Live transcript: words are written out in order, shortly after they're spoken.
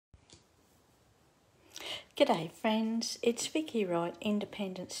G'day friends, it's Vicky Wright,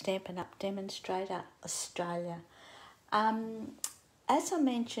 Independent Stampin' Up! Demonstrator, Australia. As I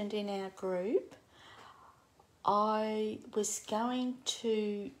mentioned in our group, I was going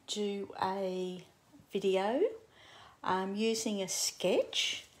to do a video using a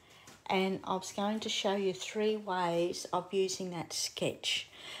sketch, and I was going to show you 3 ways of using that sketch.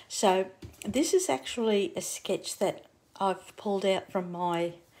 So this is actually a sketch that I've pulled out from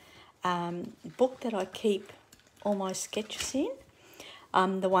my book that I keep all my sketches in,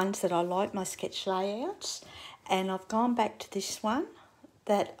 the ones that I like, my sketch layouts, and I've gone back to this one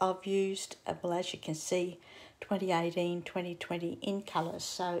that I've used, well, as you can see, 2018, 2020 in colours,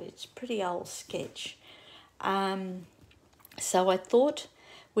 so it's a pretty old sketch. So I thought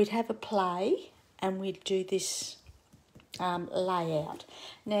we'd have a play and we'd do this layout.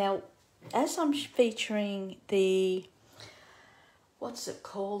 Now, as I'm featuring the what's it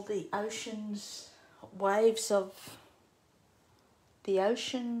called? The Oceans, Waves of the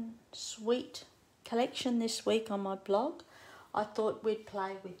Ocean Suite collection this week on my blog. I thought we'd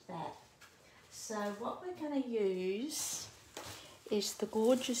play with that. So what we're going to use is the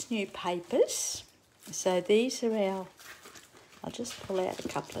gorgeous new papers. So these are our, I'll just pull out a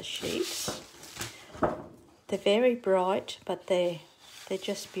couple of sheets. They're very bright, but they're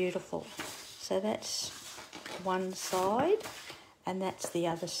just beautiful. So that's one side. And that's the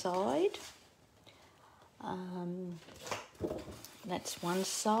other side. That's one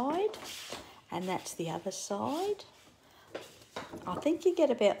side, and that's the other side. I think you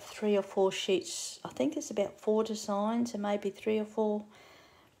get about 3 or 4 sheets. I think it's about 4 designs and maybe 3 or 4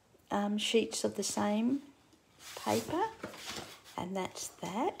 sheets of the same paper. And that's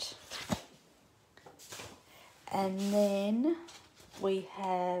that. And then we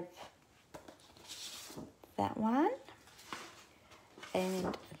have that one.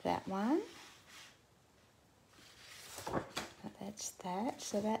 And that one, that's that,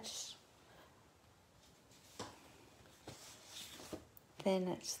 so that's, then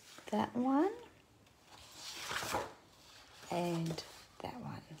it's that one, and that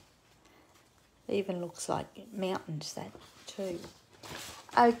one. It even looks like mountains, that too.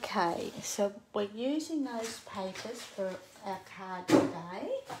 Okay, so we're using those papers for our card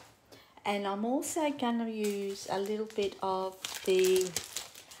today. And I'm also going to use a little bit of the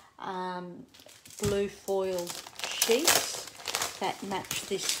blue foil sheets that match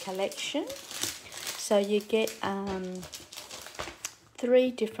this collection. So you get 3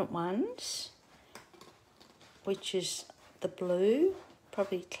 different ones, which is the blue,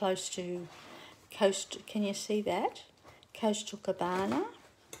 probably close to Coastal, can you see that? Coastal Cabana.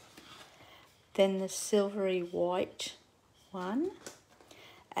 Then the silvery white one.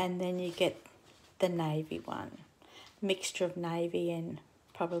 And then you get the navy one, mixture of navy and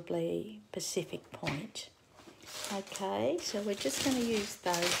probably Pacific Point. Okay, so we're just going to use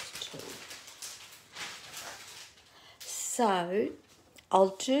those 2. So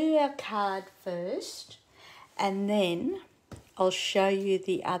I'll do our card first, and then I'll show you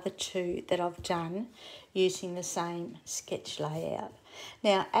the other 2 that I've done using the same sketch layout.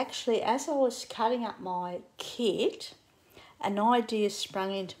 Now, actually, as I was cutting up my kit, an idea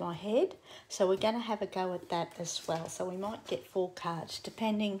sprung into my head, so we're going to have a go at that as well. So we might get 4 cards,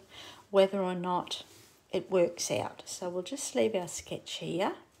 depending whether or not it works out. So we'll just leave our sketch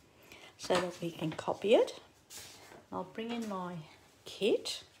here so that we can copy it. I'll bring in my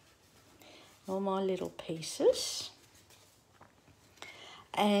kit, all my little pieces,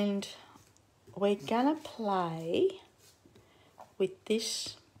 and we're going to play with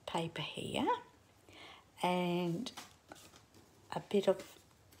this paper here and a bit of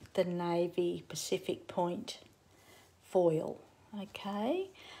the navy Pacific Point foil. Okay,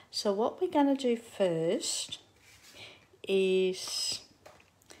 so what we're going to do first is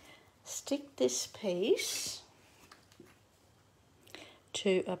stick this piece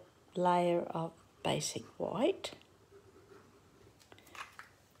to a layer of basic white.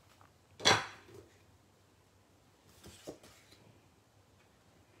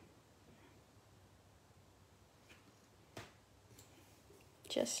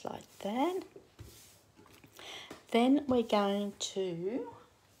 Just like that. Then we're going to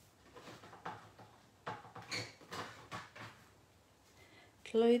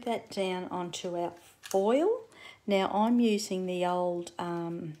glue that down onto our foil. Now I'm using the old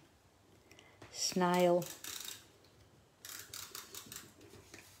snail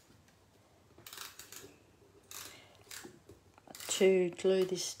to glue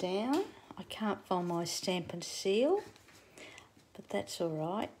this down. I can't find my stamp and seal, but that's all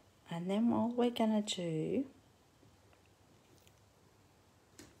right. And then what we're going to do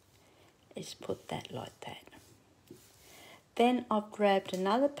is put that like that. Then I've grabbed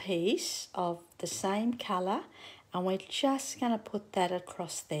another piece of the same colour and we're just going to put that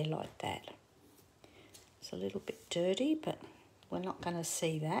across there like that. It's a little bit dirty, but we're not going to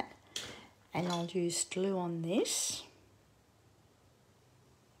see that. And I'll use glue on this.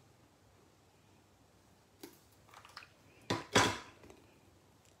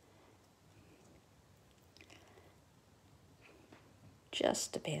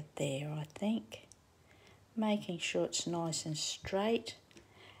 Just about there, I think. Making sure it's nice and straight.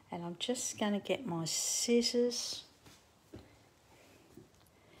 And I'm just going to get my scissors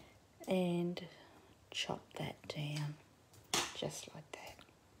and chop that down, just like that.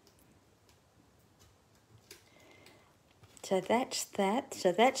 So that's that.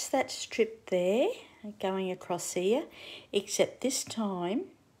 So that's that strip there going across here, except this time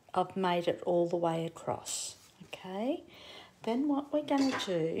I've made it all the way across. Okay. Then what we're going to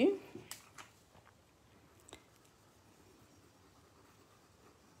do,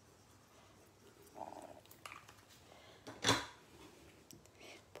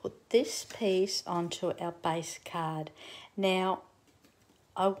 put this piece onto our base card. Now,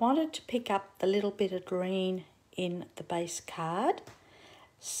 I wanted to pick up the little bit of green in the base card,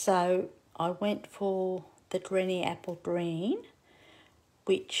 so I went for the Granny Apple Green,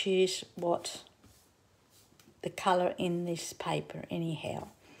 which is what the colour in this paper anyhow.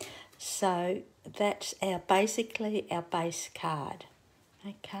 So that's basically our base card.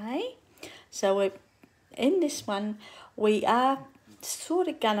 Okay, so we're in this one, we are sort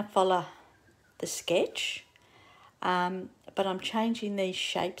of going to follow the sketch, but I'm changing these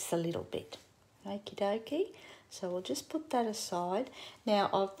shapes a little bit. Okie dokie. So we'll just put that aside. Now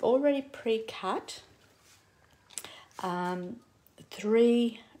I've already pre-cut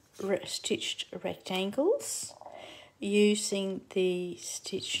 3 stitched rectangles using the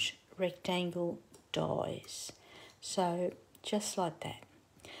stitched rectangle dies. So just like that.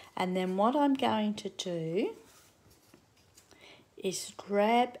 And then what I'm going to do is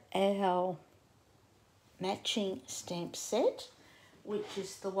grab our matching stamp set, which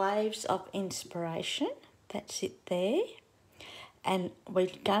is the Waves of Inspiration. That's it there. And we're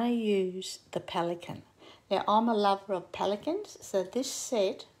going to use the pelican. Now, I'm a lover of pelicans, so this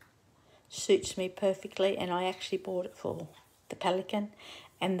set suits me perfectly, and I actually bought it for the pelican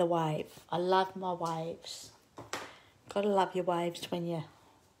and the wave. I love my waves. Got to love your waves when you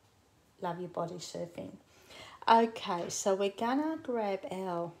love your body surfing. Okay, so we're going to grab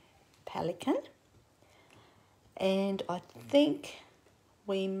our pelican, and I think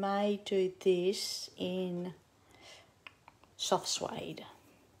we may do this in soft suede.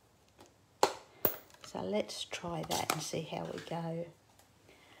 So let's try that and see how we go.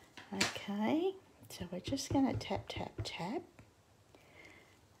 Okay, so we're just going to tap, tap, tap.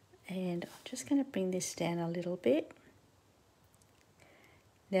 And I'm just going to bring this down a little bit.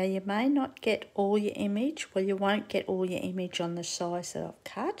 Now you may not get all your image, well you won't get all your image on the size that I've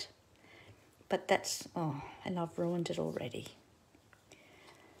cut, but that's, oh, and I've ruined it already.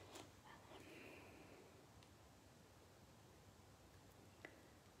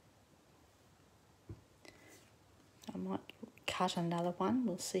 I might cut another one,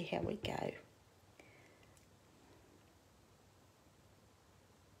 we'll see how we go.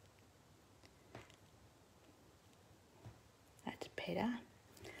 That's better.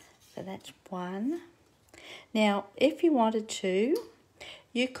 So that's one. Now, if you wanted to,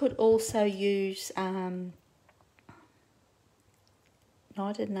 you could also use Night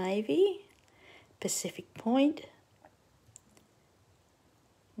Navy, Pacific Point,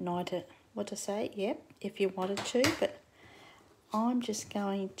 what to say? Yep, if you wanted to, but I'm just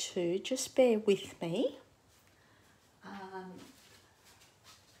going to, just bear with me.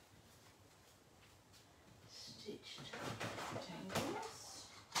 Stitched rectangles.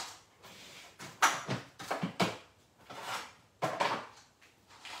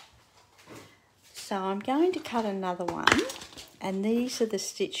 So I'm going to cut another one, and these are the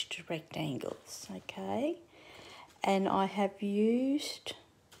stitched rectangles, okay? And I have used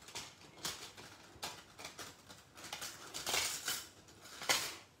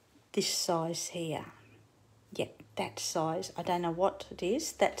this size here. Yep, that size. I don't know what it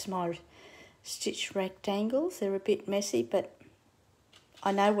is. That's my stitched rectangles. They're a bit messy, but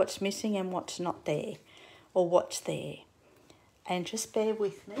I know what's missing and what's not there, or what's there. And just bear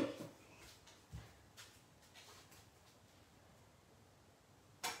with me.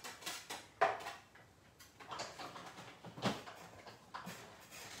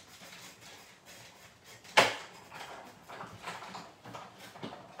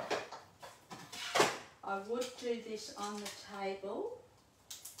 I would do this on the table,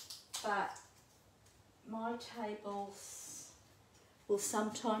 but my tables will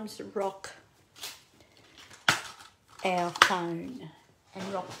sometimes rock our phone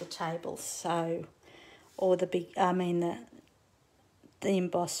and rock the table, so, or the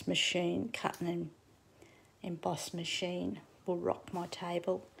emboss machine, cutting and emboss machine will rock my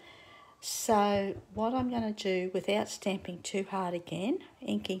table. So what I'm going to do, without stamping too hard again,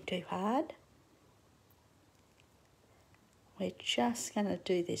 inking too hard, we're just going to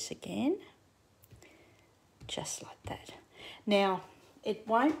do this again, just like that. Now, it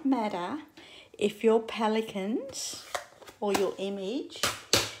won't matter if your pelicans or your image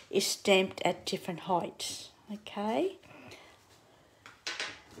is stamped at different heights, okay?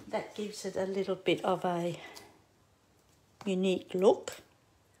 That gives it a little bit of a unique look.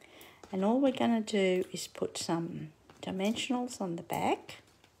 And all we're going to do is put some dimensionals on the back,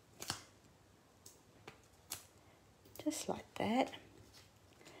 just like that.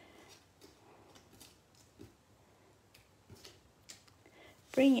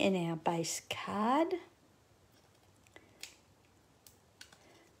 Bring in our base card,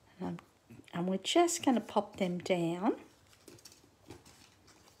 and we're just going to pop them down.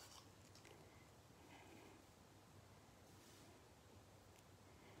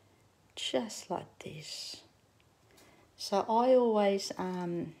 Just like this. So I always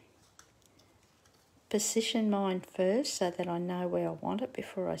position mine first so that I know where I want it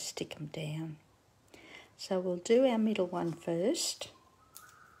before I stick them down. So we'll do our middle one first.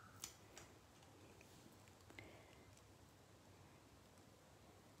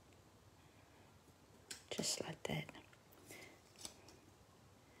 Just like that.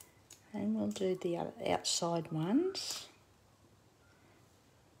 And we'll do the outside ones.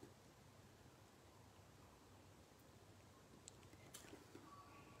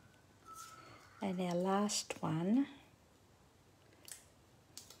 And our last one,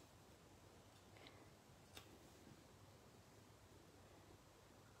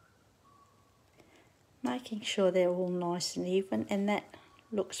 making sure they're all nice and even, and that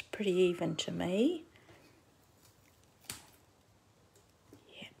looks pretty even to me.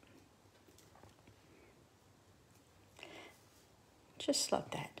 Yeah. Just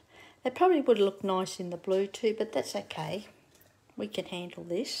like that. They probably would look nice in the blue too, but that's okay. We can handle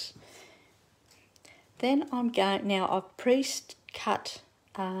this. Then I'm going, now I've pre-cut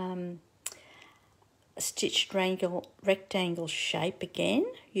a stitched rectangle shape again,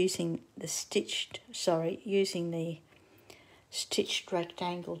 using the stitched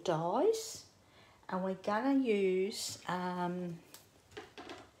rectangle dies, and we're gonna use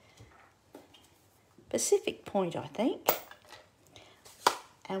Pacific Point, I think,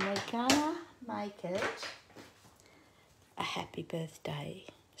 and we're gonna make it a happy birthday.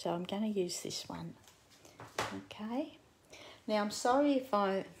 So I'm gonna use this one. Okay, now I'm sorry if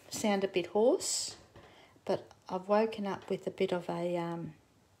I sound a bit hoarse, but I've woken up with a bit of a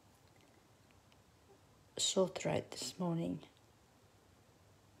sore throat this morning,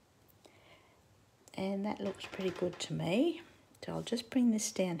 and that looks pretty good to me. So I'll just bring this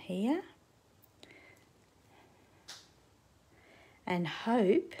down here and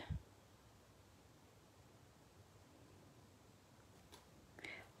hope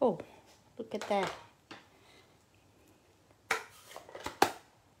oh, look at that.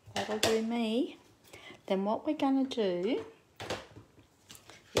 That'll do me. Then what we're going to do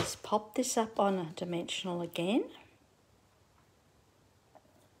is pop this up on a dimensional again.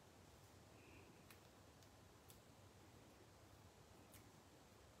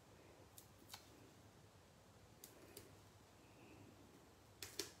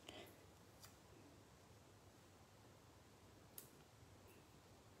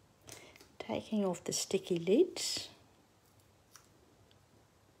 Taking off the sticky lids.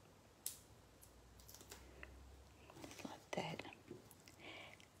 That,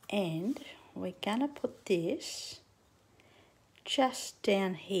 and we're gonna put this just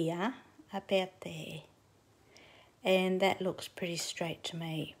down here, about there, and that looks pretty straight to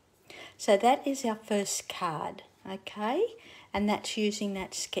me. So that is our first card, okay, and that's using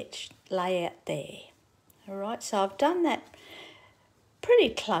that sketch layout there. All right, so I've done that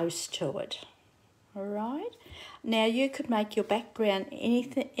pretty close to it. All right, now you could make your background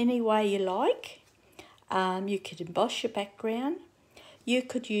any way you like. You could emboss your background. You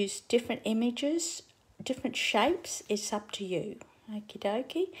could use different images, different shapes. It's up to you. Okie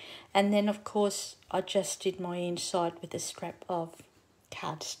dokie. And then, of course, I just did my inside with a scrap of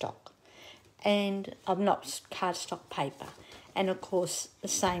cardstock. And I'm not cardstock paper. And, of course, the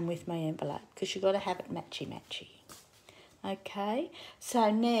same with my envelope, because you've got to have it matchy-matchy. Okay.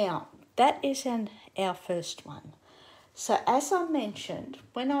 So now, that is our first one. So as I mentioned,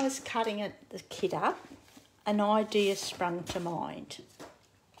 when I was cutting the kit up, an idea sprung to mind.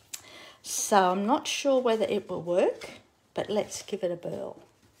 So I'm not sure whether it will work, but let's give it a whirl.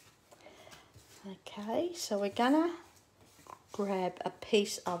 Okay, so we're gonna grab a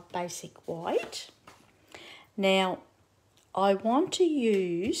piece of basic white. Now I want to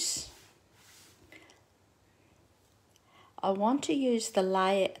use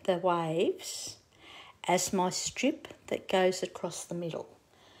the waves as my strip that goes across the middle.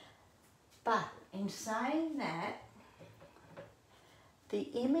 But in saying that, the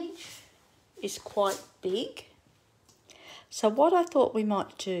image is quite big. So what I thought we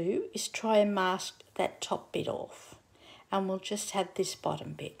might do is try and mask that top bit off, and we'll just have this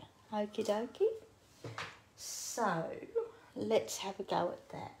bottom bit. Okie dokie. So let's have a go at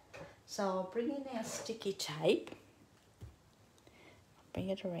that. So I'll bring in our sticky tape. Bring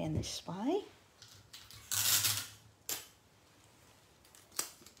it around this way.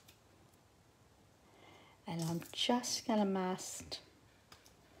 And I'm just going to mask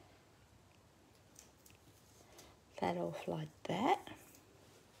that off like that.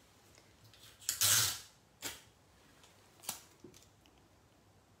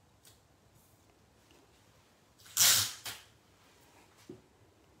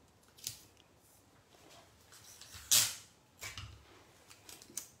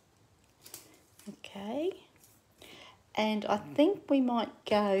 Okay, and I think we might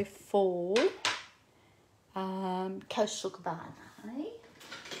go for Coastal Cabana, eh?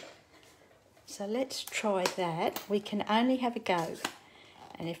 So let's try that. We can only have a go,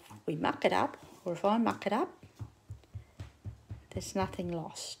 and if we muck it up, or if I muck it up, there's nothing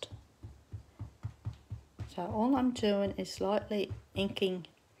lost. So all I'm doing is lightly inking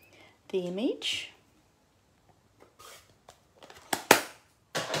the image.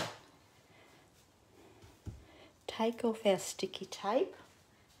 Take off our sticky tape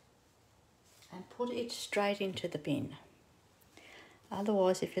and put it straight into the bin.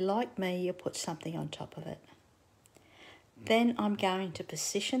 Otherwise, if you're like me, you'll put something on top of it. Then I'm going to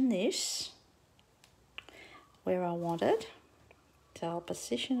position this where I want it. So I'll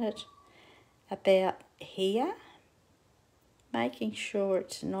position it about here, making sure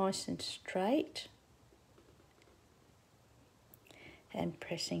it's nice and straight, and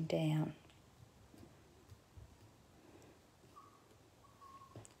pressing down.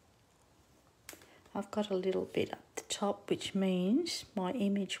 I've got a little bit up the top, which means my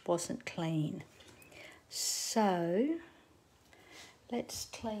image wasn't clean. So let's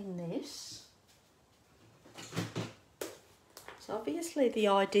clean this. So obviously the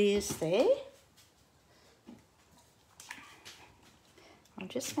idea's there. I'm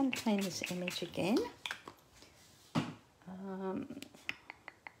just going to clean this image again.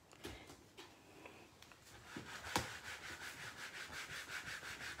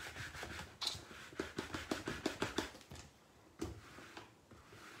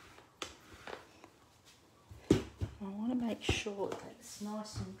 Make sure that it's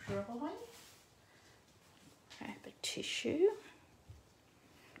nice and dry. Grab a tissue.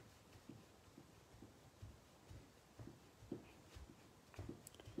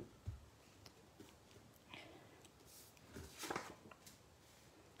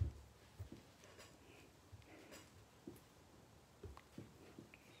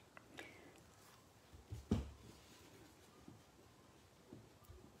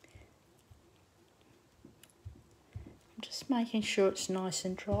 Just making sure it's nice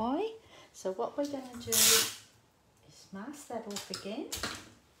and dry. So what we're going to do is mask that off again.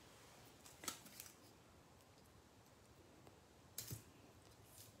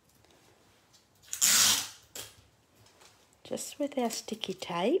 Just with our sticky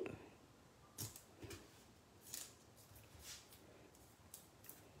tape.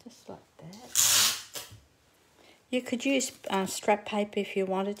 Just like that. You could use strap paper if you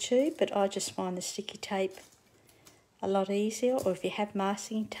wanted to, but I just find the sticky tape a lot easier, or if you have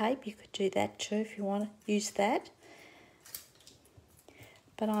masking tape you could do that too if you want to use that,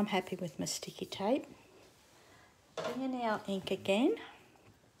 but I'm happy with my sticky tape. Bring in our ink again,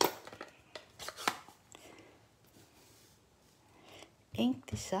 ink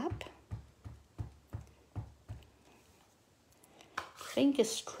this up,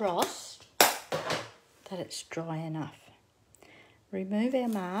 fingers crossed that it's dry enough. Remove our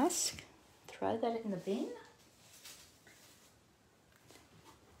mask, throw that in the bin.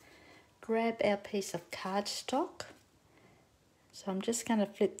 Grab our piece of cardstock. So I'm just going to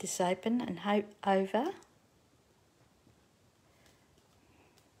flip this open and hope over.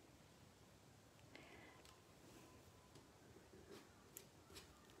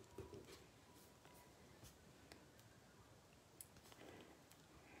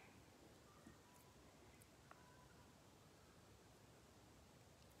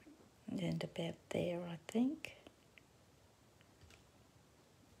 And about there, I think.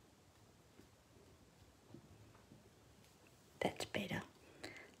 That's better.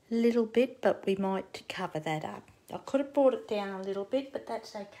 A little bit, but we might cover that up. I could have brought it down a little bit, but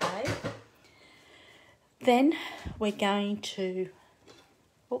that's okay. Then we're going to,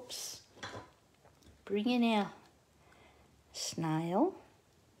 oops, bring in our snail.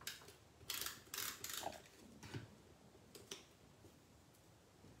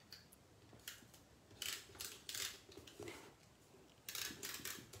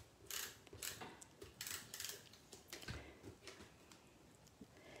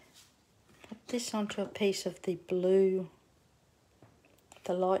 Put this onto a piece of the blue,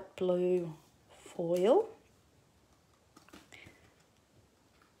 the light blue foil.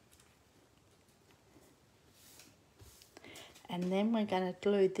 And then we're going to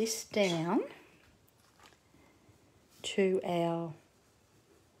glue this down to our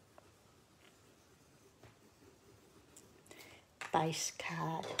base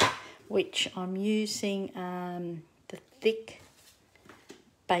card, which I'm using the thick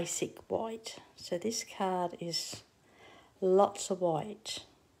basic white. So this card is lots of white,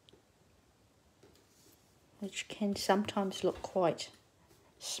 which can sometimes look quite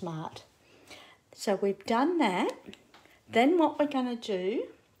smart. So we've done that. Then what we're going to do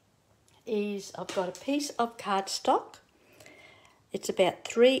is I've got a piece of cardstock. It's about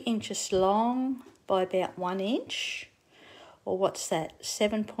 3 inches long by about 1 inch, or what's that,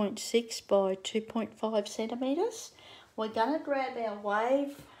 7.6 by 2.5 centimetres. We're going to grab our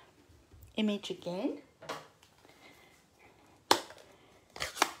wave image again.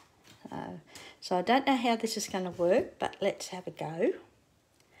 So I don't know how this is going to work, but let's have a go.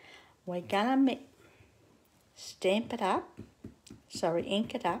 We're going to stamp it up, sorry,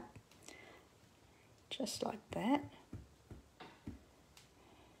 ink it up, just like that.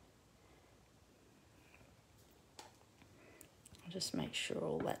 I'll just make sure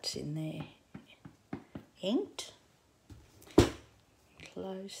all that's in there inked.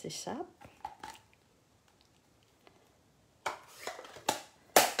 Close this up.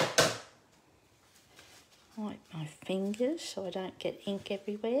 Wipe my fingers so I don't get ink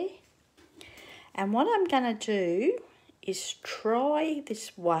everywhere. And what I'm going to do is try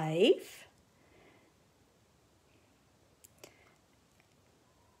this wave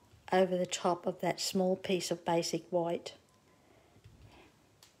over the top of that small piece of basic white.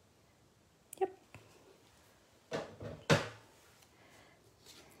 Yep.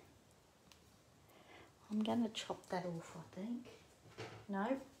 I'm going to chop that off, I think. No,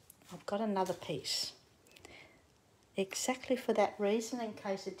 I've got another piece. Exactly for that reason, in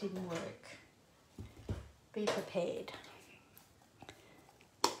case it didn't work. Be prepared.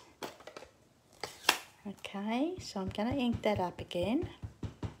 Okay, so I'm going to ink that up again.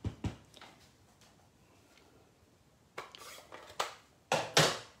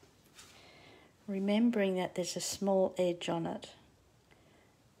 Remembering that there's a small edge on it.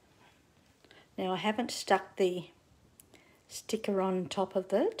 Now I haven't stuck the sticker on top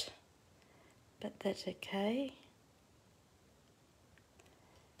of it, but that's okay.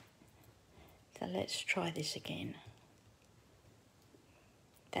 So let's try this again.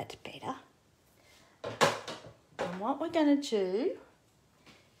 That's better. And what we're going to do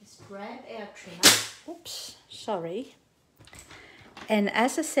is grab our trimmer. Oops, sorry. And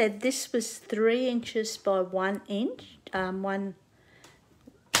as I said, this was 3 inches by 1 inch,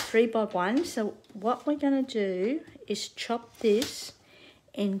 3 by 1. So what we're going to do is chop this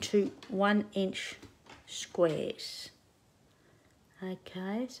into 1 inch squares.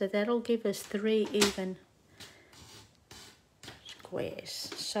 Okay, so that'll give us 3 even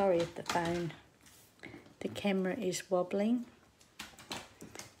squares. Sorry if the camera is wobbling.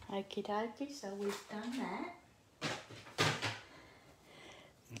 Okie dokie, so we've done that.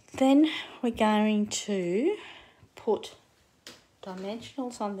 Then we're going to put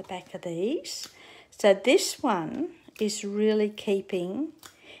dimensionals on the back of these. So this one is really keeping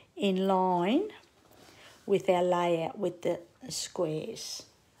in line with our layout with the squares.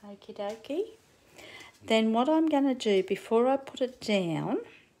 Okie dokie. Then what I'm going to do before I put it down,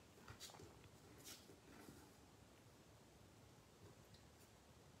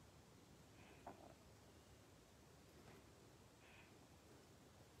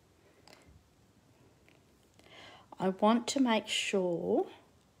 I want to make sure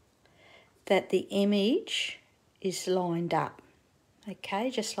that the image is lined up. Okay,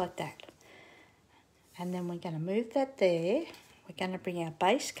 just like that. And then we're going to move that there. We're going to bring our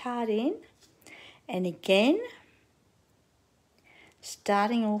base card in. And again,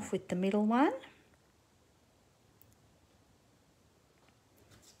 starting off with the middle one.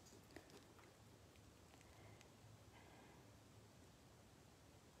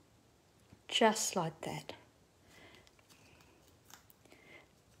 just like that.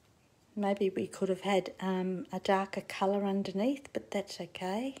 Maybe we could have had a darker colour underneath, but that's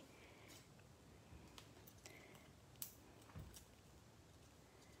okay.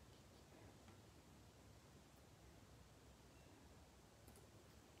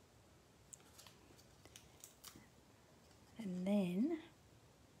 And then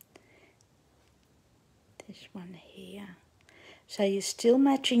this one here. So you're still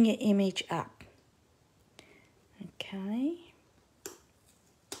matching your image up. Okay.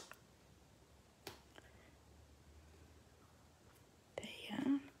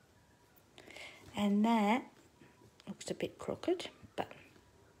 There. And that looks a bit crooked, but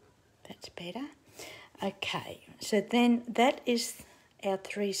that's better. Okay, so then that is our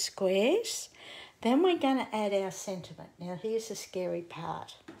 3 squares. Then we're going to add our sentiment. Now here's the scary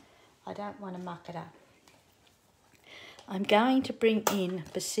part. I don't want to muck it up. I'm going to bring in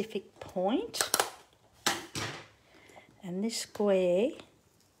Pacific Point, and this square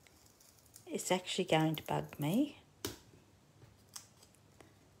is actually going to bug me.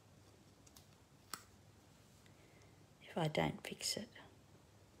 If I don't fix it.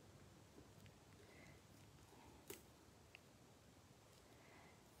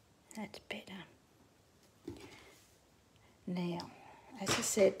 That's better. Now, as I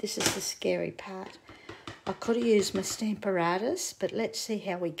said, this is the scary part. I could have used my Stamparatus, but let's see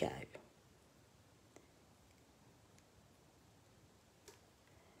how we go.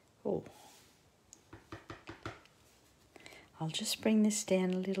 Oh. I'll just bring this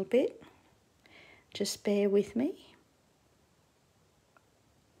down a little bit. Just bear with me.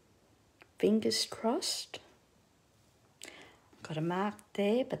 Fingers crossed. Got a mark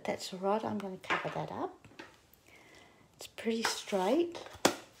there, but that's all right. I'm going to cover that up. It's pretty straight.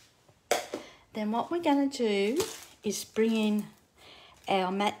 Then what we're going to do is bring in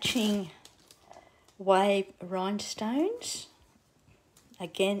our matching wave rhinestones.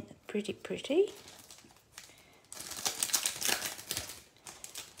 Again, pretty.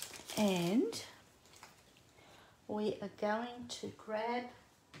 And we are going to grab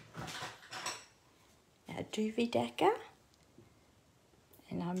our Duvidaka,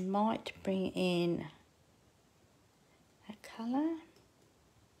 and I might bring in a colour.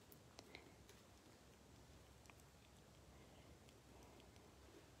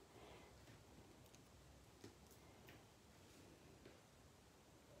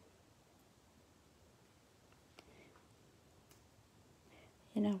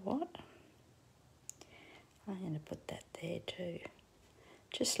 You know what? I'm going to put that there too.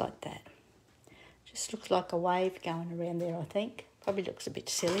 Just like that. Just looks like a wave going around there, I think. Probably looks a bit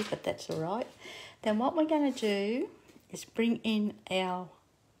silly, but that's all right. Then what we're going to do is bring in our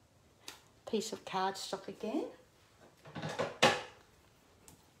piece of cardstock again.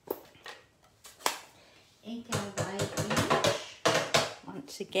 Ink our wave image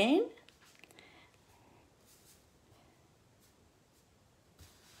once again.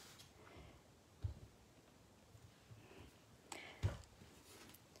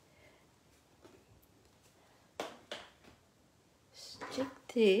 Stick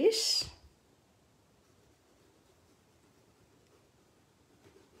this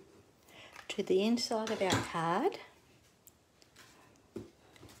to the inside of our card.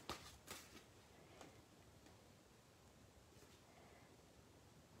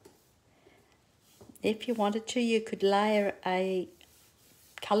 If you wanted to, you could layer a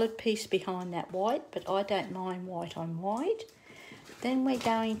coloured piece behind that white, but I don't mind white on white. Then we're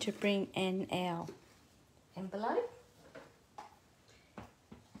going to bring in our envelope.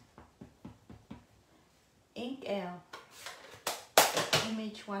 Ink our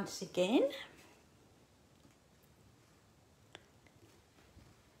image once again.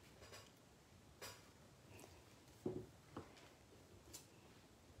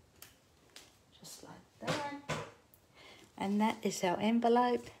 Just like that. And that is our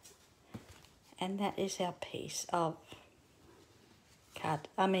envelope, and that is our piece of card.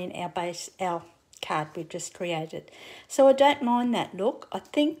 Our card we've just created. So I don't mind that look. I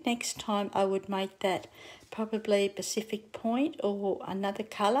think next time I would make that probably Pacific Point or another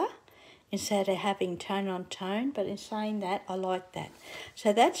colour instead of having tone on tone, but in saying that, I like that.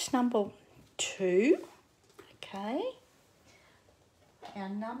 So that's number 2, okay. Our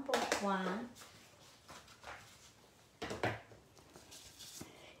number 1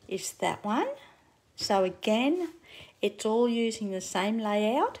 is that one. So again, it's all using the same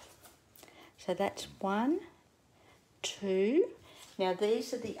layout. So that's 1, 2. Now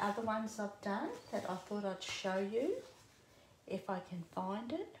these are the other ones I've done that I thought I'd show you if I can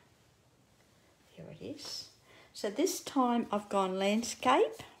find it. Here it is. So this time I've gone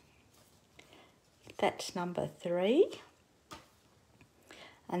landscape, That's number 3.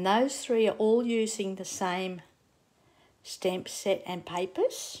 And those 3 are all using the same stamp set and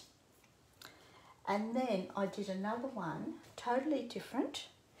papers. And then I did another one, totally different,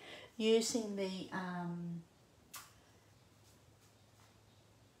 using the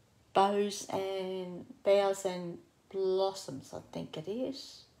boughs and blossoms, I think it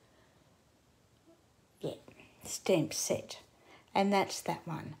is. Yeah, stamp set. And that's that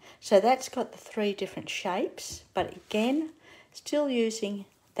one. So that's got the 3 different shapes, but again, still using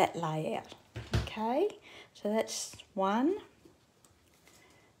that layout. Okay, so that's 1,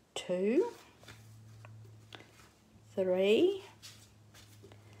 2, 3,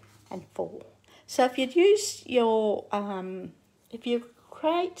 and 4. So if you'd use your, if you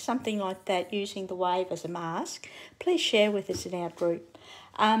create something like that using the wave as a mask, please share with us in our group.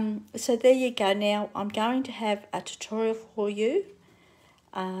 So there you go. Now I'm going to have a tutorial for you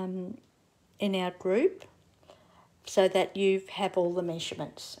in our group so that you have all the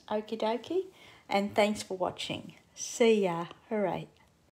measurements. Okie dokie. And thanks for watching. See ya. Hooray.